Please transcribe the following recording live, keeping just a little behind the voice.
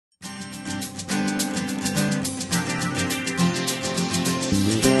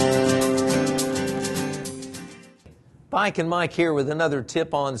Bikin Mike here with another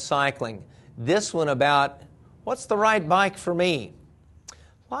tip on cycling. This one about what's the right bike for me.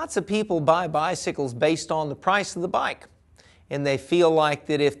 Lots of people buy bicycles based on the price of the bike, and they feel like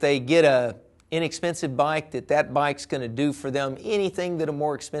that if they get a inexpensive bike, that bike's going to do for them anything that a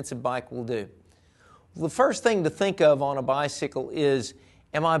more expensive bike will do. Well, the first thing to think of on a bicycle is,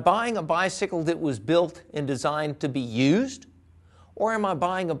 am I buying a bicycle that was built and designed to be used, or am I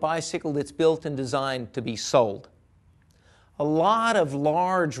buying a bicycle that's built and designed to be sold? A lot of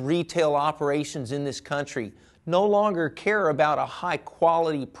large retail operations in this country no longer care about a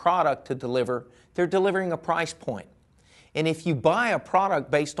high-quality product to deliver. They're delivering a price point. And if you buy a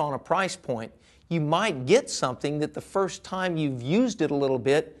product based on a price point, you might get something that the first time you've used it a little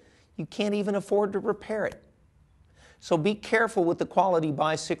bit, you can't even afford to repair it. So be careful with the quality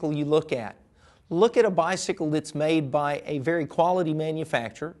bicycle you look at. Look at a bicycle that's made by a very quality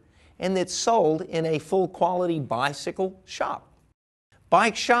manufacturer and that's sold in a full quality bicycle shop.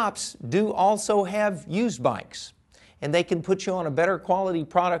 Bike shops do also have used bikes, and they can put you on a better quality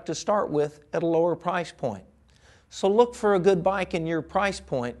product to start with at a lower price point. So look for a good bike in your price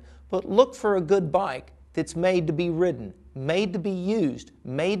point, but look for a good bike that's made to be ridden, made to be used,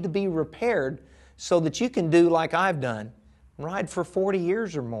 made to be repaired so that you can do like I've done, ride for 40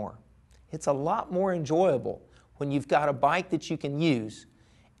 years or more. It's a lot more enjoyable when you've got a bike that you can use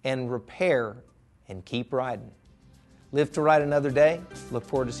and repair and keep riding. Live to ride another day. Look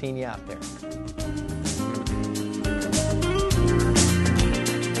forward to seeing you out there.